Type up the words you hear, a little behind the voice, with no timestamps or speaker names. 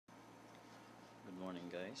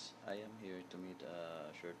morning guys. I am here to make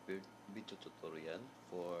a short video tutorial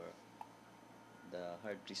for the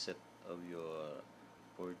hard reset of your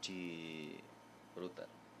 4G router.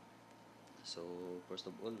 So first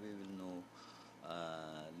of all, we will know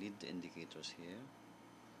lead indicators here.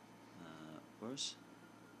 First,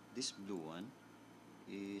 this blue one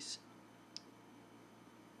is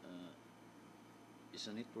uh, is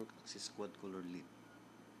a network access quad color lead,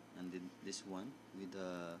 and then this one with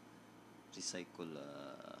the recycle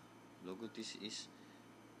logo, this is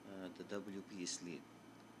the WPS lead,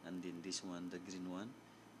 and then this one, the green one,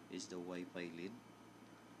 is the Wi-Fi lead,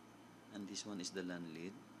 and this one is the LAN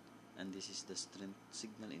lead, and this is the strength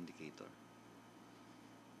signal indicator.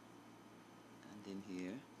 And then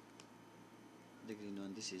here, the green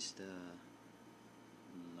one, this is the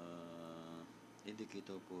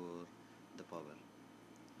indicator for the power,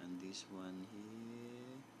 and this one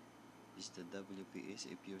here is the WPS.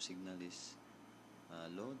 If your signal is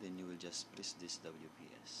low, then you will just press this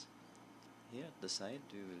WPS. Here at the side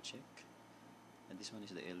we will check, and this one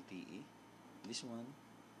is the LTE. This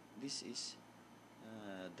is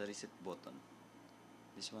the reset button.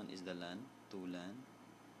 This one is the LAN to LAN.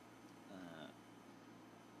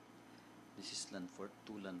 This is LAN port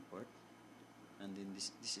to LAN port, and then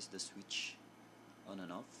this is the switch on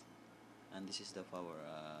and off, and this is the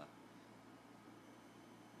power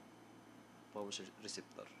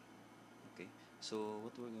receptor. Okay, so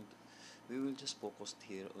what we're going to, we will just focus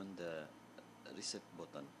here on the reset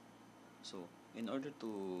button. So in order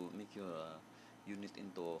to make your unit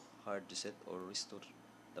into hard reset or restore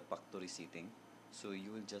the factory setting, so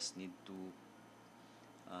you will just need to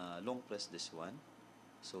long press this one.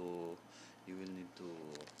 So you will need to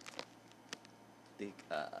take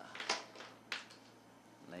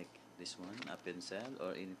like this one, a pencil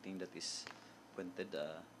or anything that is pointed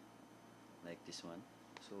like this one.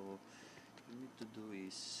 So you need to do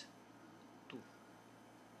is to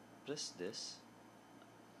press this,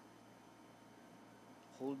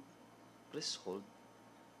 hold, press hold,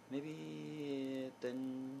 maybe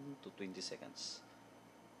 10 to 20 seconds.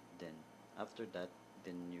 Then after that,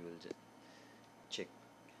 then you will just check.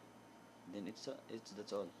 Then it's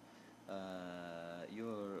that's all.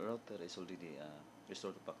 Your router is already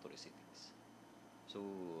restored to factory settings.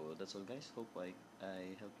 So that's all guys. Hope I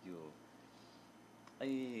help you.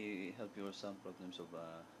 I help you with some problems of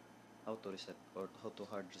how to reset or how to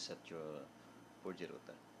hard reset your 4G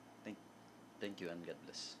router. Thank you and God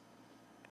bless.